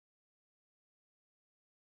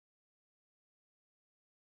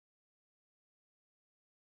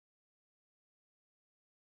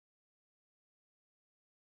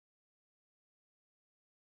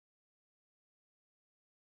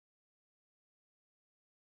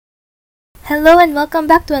Hello and welcome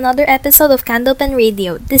back to another episode of Candlepen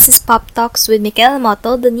Radio. This is Pop Talks with Michaela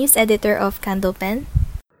Moto, the news editor of Candlepen.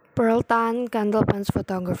 Pearl Tan, Candlepen's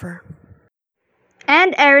photographer.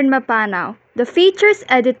 And Erin Mapanaw, the features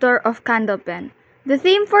editor of Candlepen. The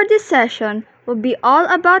theme for this session will be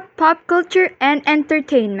all about pop culture and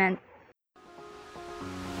entertainment.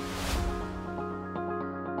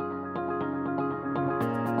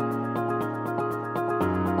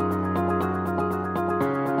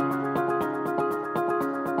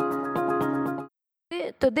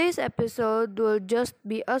 Today's episode will just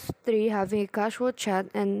be us three having a casual chat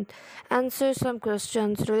and answer some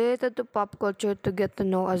questions related to pop culture to get to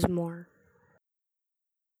know us more.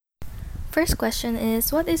 First question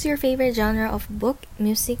is, what is your favorite genre of book,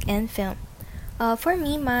 music, and film? For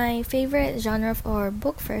me, my favorite genre or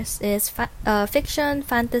book first is fiction,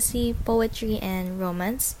 fantasy, poetry, and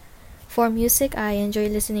romance. For music, I enjoy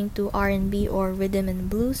listening to R&B or rhythm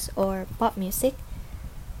and blues or pop music.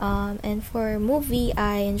 And for movie,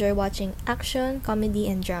 I enjoy watching action, comedy,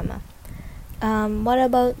 and drama. What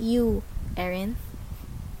about you, Erin?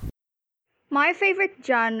 My favorite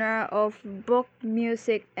genre of book,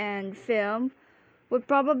 music, and film would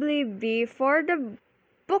probably be for the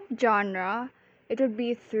book genre, it would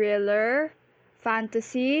be thriller,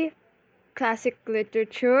 fantasy, classic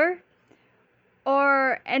literature,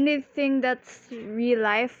 or anything that's real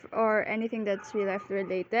life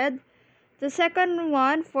related. The second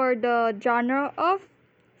one for the genre of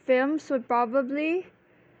films would probably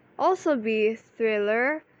also be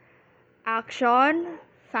thriller, action,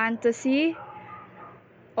 fantasy,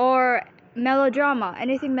 or melodrama,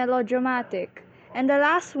 anything melodramatic. And the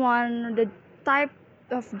last one, the type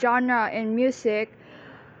of genre in music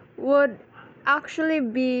would actually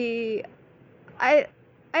be I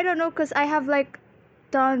I don't know cuz I have like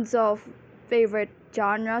tons of favorite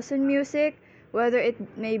genres in music, whether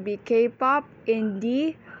it may be K-pop,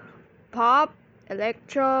 indie, pop,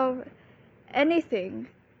 electro, anything.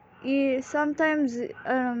 Sometimes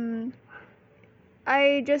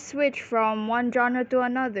I just switch from one genre to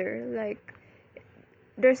another. Like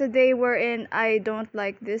there's a day wherein I don't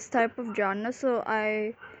like this type of genre, so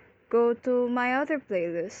I go to my other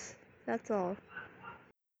playlist. That's all.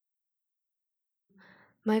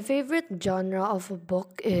 My favorite genre of a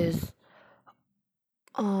book is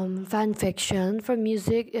fan fiction. For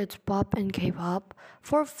music, it's pop and K-pop.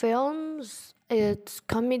 For films, it's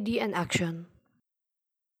comedy and action.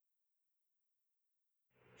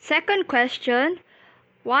 Second question,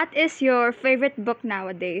 what is your favorite book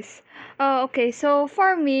nowadays? Oh, okay. So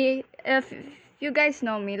for me, if you guys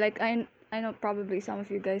know me, like I know probably some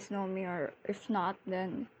of you guys know me, or if not,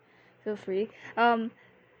 then feel free.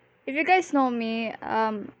 If you guys know me,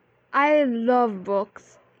 I love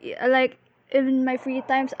books. Like in my free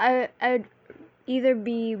times, I'd either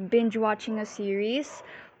be binge watching a series,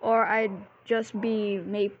 or I'd just be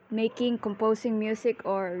making, composing music,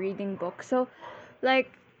 or reading books. So,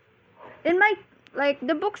 like in my like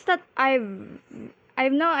the books that I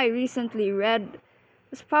recently read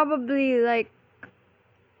was probably like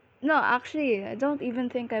no, actually I don't even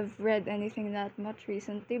think I've read anything that much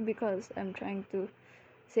recently because I'm trying to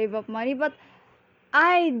save up money, but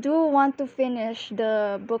I do want to finish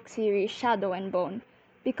the book series Shadow and Bone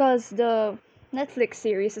because the Netflix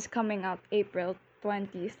series is coming out April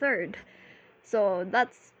 23rd. So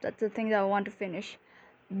that's the thing that I want to finish.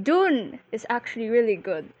 Dune is actually really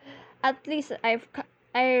good. At least I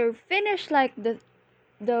finished like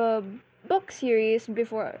the book series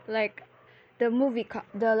before, like the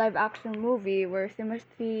live action movie where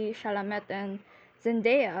Timothy Chalamet and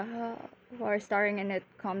Zendaya, who are starring in it,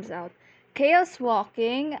 comes out. Chaos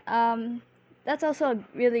Walking, that's also a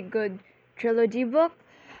really good trilogy book.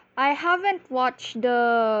 I haven't watched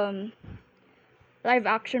the live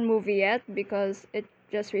action movie yet because it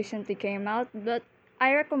just recently came out, but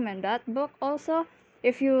I recommend that book also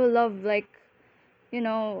if you love like, you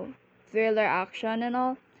know, thriller action and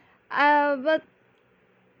all. But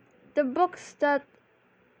the books that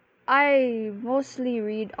I mostly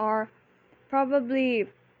read are probably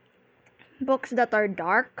books that are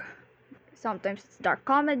dark. Sometimes it's dark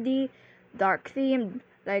comedy, dark themed,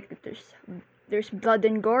 like there's blood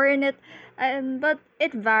and gore in it, but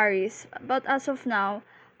it varies. But as of now,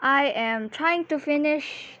 I am trying to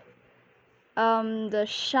finish the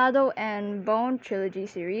Shadow and Bone trilogy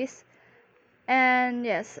series, and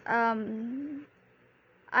yes,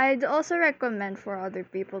 I'd also recommend for other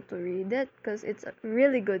people to read it because it's a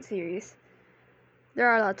really good series. There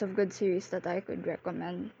are lots of good series that I could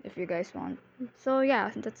recommend if you guys want. So yeah,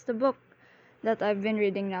 that's the book that I've been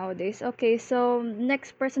reading nowadays. Okay, so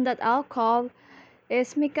next person that I'll call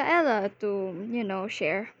is Michaela to,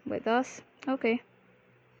 share with us. Okay.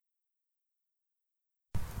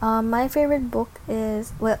 My favorite book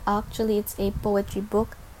is, well, actually, it's a poetry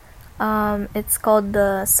book. It's called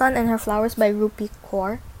The Sun and Her Flowers by Rupi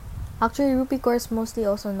Kaur. Actually, Rupi Kaur is mostly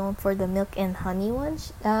also known for the Milk and Honey one.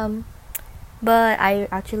 But I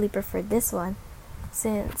actually prefer this one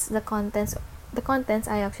since the contents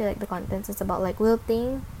I actually like the contents. It's about like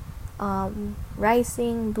wilting,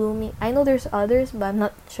 rising, blooming. I know there's others, but I'm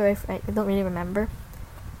not sure if I don't really remember.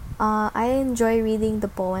 I enjoy reading the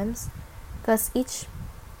poems because each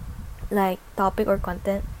like topic or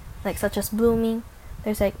content, like such as blooming,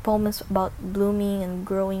 there's like poems about blooming and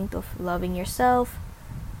growing to loving yourself,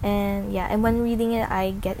 and yeah, and when reading it,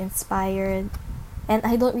 I get inspired, and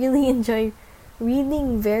I don't really enjoy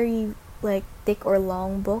reading very like thick or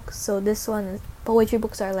long books. So this one, poetry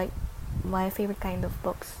books are like my favorite kind of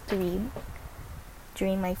books to read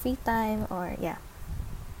during my free time, or yeah.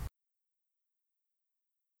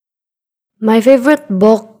 My favorite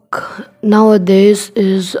book nowadays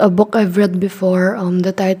is a book I've read before.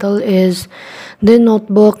 The title is The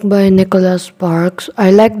Notebook by Nicholas Sparks. I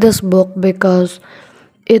like this book because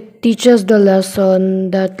it teaches the lesson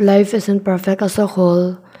that life isn't perfect as a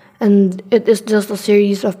whole, and it is just a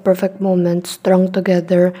series of perfect moments strung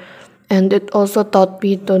together. And it also taught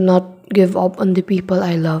me to not give up on the people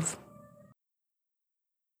I love.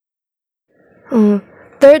 Uh,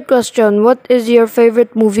 Third question: what is your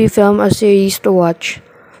favorite movie, film, or series to watch?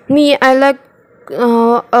 Me, I like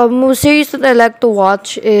series that I like to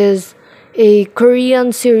watch is a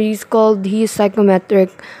Korean series called He's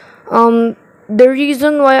Psychometric. The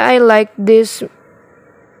reason why I like this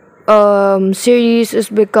series is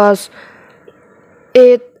because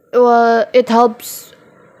it it helps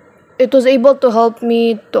it was able to help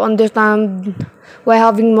me to understand why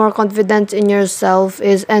having more confidence in yourself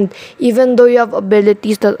is, and even though you have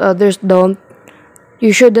abilities that others don't,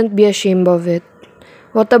 you shouldn't be ashamed of it.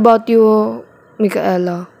 What about you,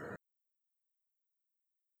 Michaela?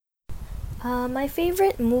 My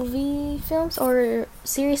favorite movie, films, or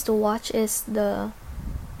series to watch is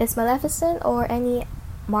Maleficent or any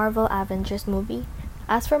Marvel Avengers movie.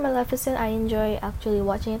 As for Maleficent, I enjoy actually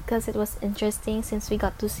watching it because it was interesting since we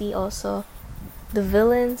got to see also the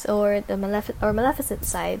villains or the Maleficent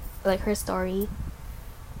side, like her story,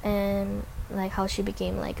 and like how she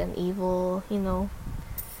became like an evil,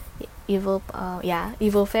 evil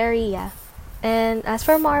fairy, yeah. And as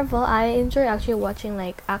for Marvel, I enjoy actually watching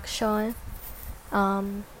like action,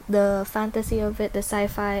 the fantasy of it, the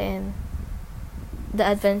sci-fi, and the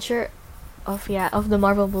adventure of the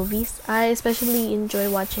Marvel movies. I especially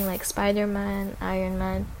enjoy watching like Spider-Man, Iron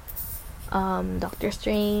Man, Doctor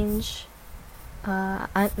Strange,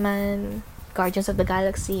 Ant-Man, Guardians of the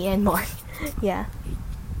Galaxy, and more. Yeah.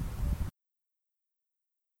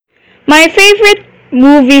 My favorite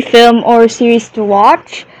movie, film, or series to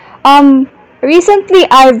watch. Recently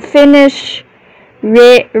I've finished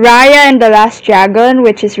Raya and the Last Dragon,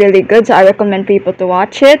 which is really good, so I recommend people to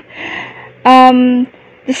watch it.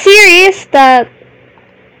 The series that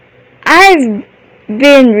I've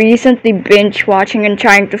been recently binge watching and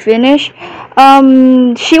trying to finish.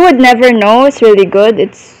 She Would Never Know. It's really good.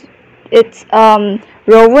 It's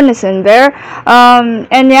Rowan is in there.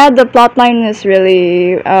 And yeah, the plot line is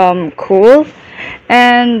really cool.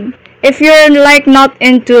 And if you're like not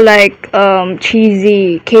into like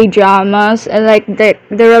cheesy K dramas and like the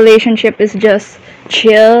relationship is just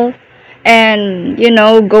chill and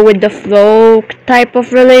go with the flow type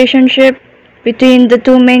of relationship between the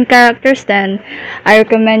two main characters, then I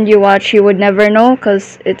recommend you watch You Would Never Know,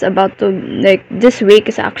 because it's about to, like, this week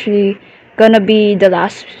is actually gonna be the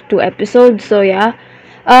last two episodes. So yeah,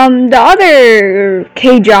 the other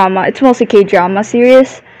K drama, it's mostly K drama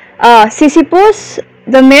series, Sisyphus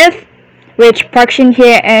the Myth, which Park Shin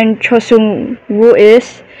Hye and Cho Sung Woo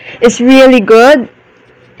is really good.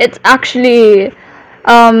 It's actually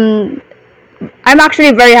um I'm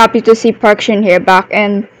actually very happy to see Park Shin Hye back,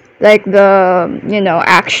 and like the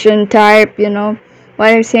action type, what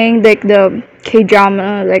I'm saying, like the K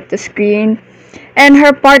drama, like the screen, and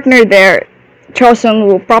her partner there, Cho Sung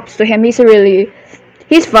Woo. Props to him.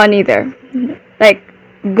 He's funny there, like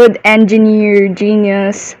good engineer,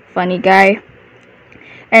 genius, funny guy.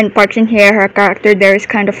 And Park Shin Hye, her character there is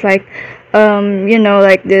kind of like,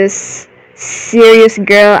 like this serious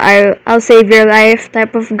girl. I'll save your life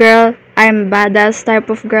type of girl. I'm badass type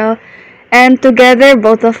of girl. And together,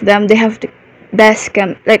 both of them, they have the best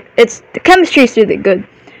the chemistry is really good.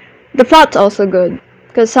 The plot's also good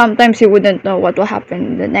because sometimes you wouldn't know what will happen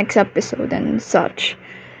in the next episode and such.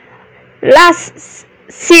 Last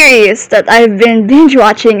series that I've been binge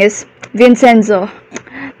watching is Vincenzo,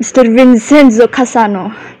 Mr. Vincenzo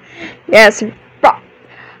Casano. Yes.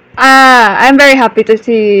 I'm very happy to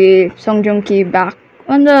see Song Joong Ki back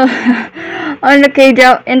on the on the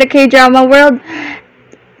K drama world,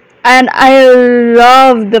 and I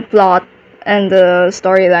love the plot and the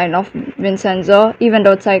storyline of Vincenzo, even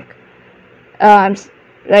though it's um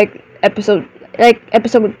like episode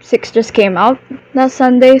 6 just came out last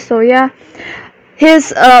Sunday. So yeah,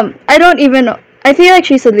 his I don't even know. I feel like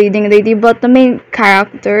she's a leading lady, but the main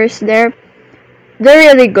characters there,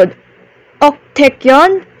 they're really good. Ok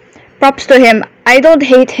Taecyeon, props to him. I don't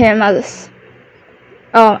hate him as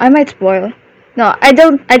I might spoil. No, I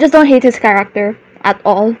don't. I just don't hate his character at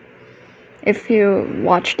all. If you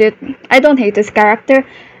watched it, I don't hate his character.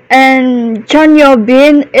 And Chun Yo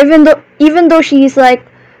Bin, even though she's like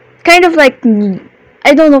kind of like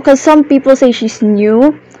I don't know, cause some people say she's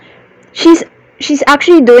new. She's she's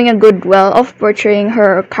actually doing a good well of portraying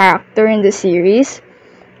her character in the series.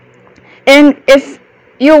 And if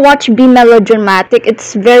you watch Be Melodramatic,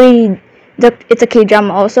 it's a K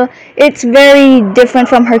drama also. It's very different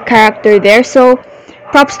from her character there. So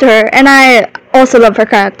props to her, and I also love her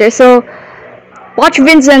character. So watch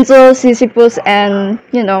Vincenzo, Sisyphus, and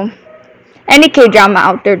any K drama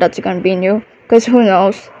out there that's gonna be new. Cause who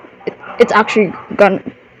knows, it's actually gonna.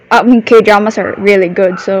 I mean, K dramas are really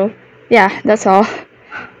good. So yeah, that's all.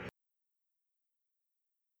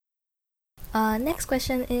 Next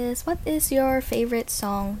question is, what is your favorite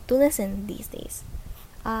song to listen these days?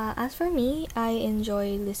 As for me, I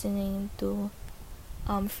enjoy listening to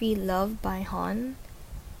Free Love by Han,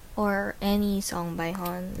 or any song by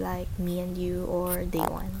Han like Me and You or Day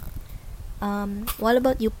One. What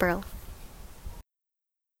about you, Pearl?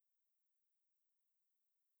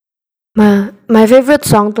 My favorite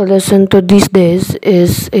song to listen to these days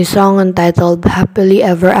is a song entitled Happily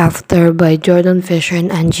Ever After by Jordan Fisher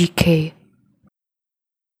and Angie K.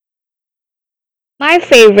 My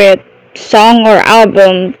favorite song or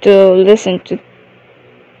album to listen to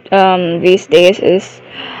these days is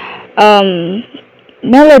um,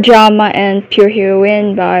 Melodrama and Pure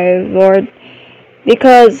Heroine by Lord,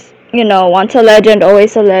 because once a legend,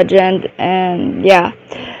 always a legend, and yeah,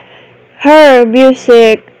 her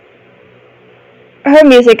music,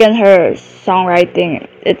 and her songwriting,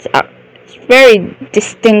 it's very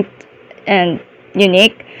distinct and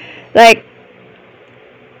unique. Like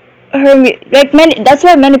like many, that's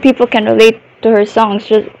why many people can relate to her songs,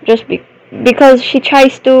 because she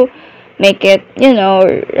tries to make it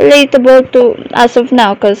relatable to as of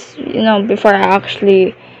now, because before I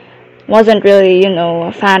actually wasn't really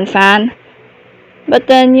a fan, but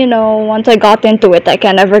then once I got into it, I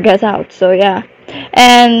can never get out. So yeah,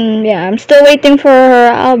 and yeah, I'm still waiting for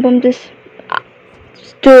her album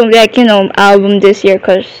album this year,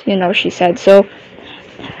 because she said so.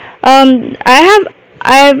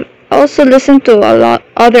 I've also listened to a lot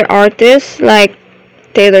other artists like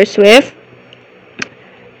Taylor Swift,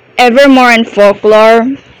 Evermore, and Folklore.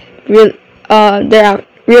 There are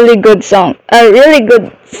really good songs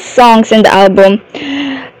in the album.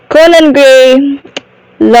 Conan Gray,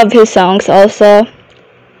 love his songs also.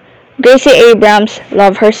 Gracie Abrams,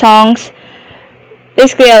 love her songs.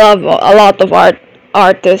 Basically, I love a lot of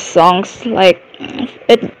artist songs. Like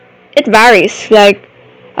it varies. Like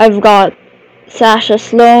I've got Sasha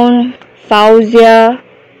Sloan, Fauzia,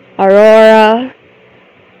 Aurora,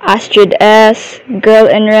 Astrid S, Girl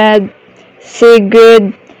in Red,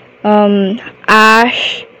 Sigrid,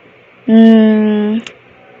 Ash. It.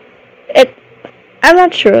 I'm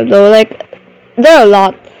not sure though. Like there are a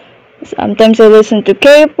lot. Sometimes I listen to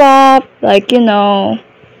K-pop. I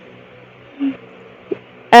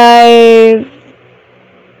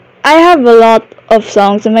I have a lot of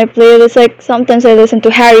songs in my playlist. Like sometimes I listen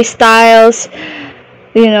to Harry Styles,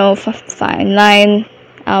 Fine Line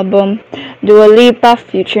album, Dua Lipa,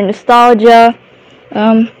 Future Nostalgia.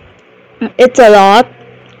 Um, it's a lot.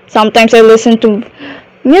 Sometimes I listen to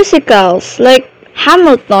musicals like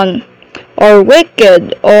Hamilton or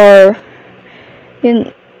Wicked, or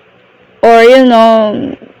you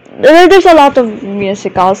there's a lot of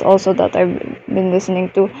musicals also that I've been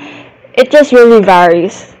listening to. It just really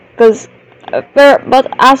varies, because but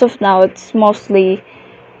as of now it's mostly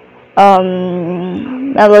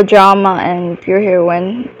Melodrama and Pure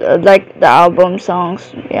Heroine, like the album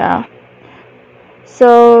songs. Yeah,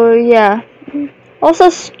 so yeah,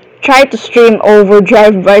 also try to stream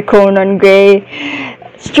Overdrive by Conan Gray.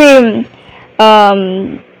 Stream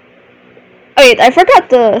wait, I forgot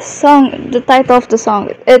the title of the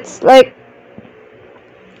song. It's like,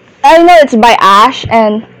 I know it's by Ash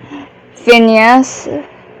and Phineas.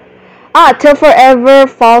 Till Forever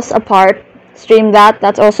Falls Apart. Stream that.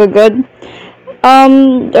 That's also good.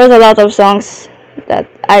 There's a lot of songs that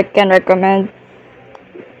I can recommend.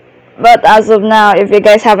 But as of now, if you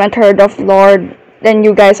guys haven't heard of Lord, then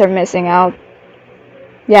you guys are missing out.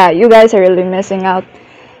 Yeah, you guys are really missing out.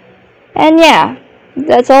 And yeah,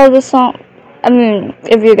 that's all the song. I mean,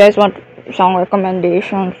 if you guys want song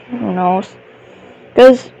recommendations, who knows?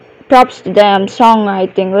 Because props to them,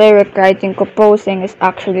 songwriting, lyric writing, composing is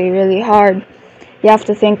actually really hard. You have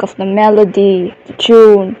to think of the melody, the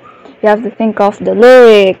tune. You have to think of the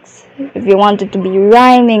lyrics. If you want it to be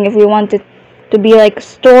rhyming, if you want it to be like a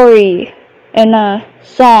story in a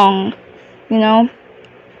song, you know,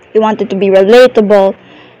 you want it to be relatable.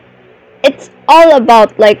 It's all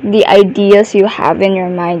about like the ideas you have in your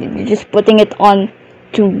mind. You're just putting it on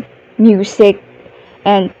to music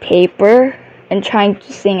and paper and trying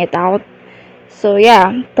to sing it out. So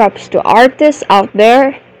yeah, props to artists out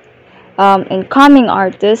there, incoming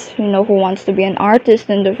artists, who wants to be an artist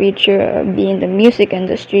in the future, be in the music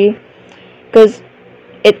industry, because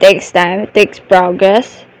it takes time, it takes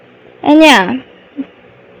progress, and yeah,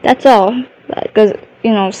 that's all. Because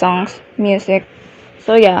songs, music.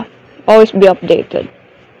 So yeah, always be updated.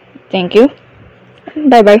 Thank you.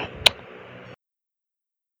 Bye bye.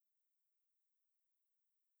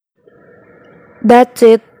 That's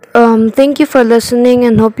it. Thank you for listening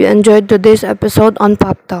and hope you enjoyed today's episode on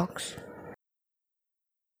Pop Talks.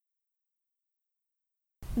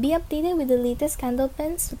 Be updated with the latest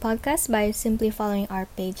Candlepens podcast by simply following our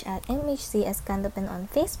page at MHCS Candlepen on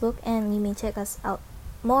Facebook, and you may check us out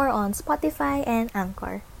more on Spotify and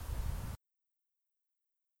Anchor.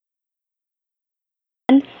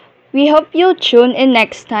 We hope you'll tune in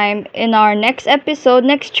next time in our next episode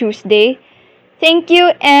next Tuesday. Thank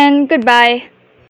you and goodbye.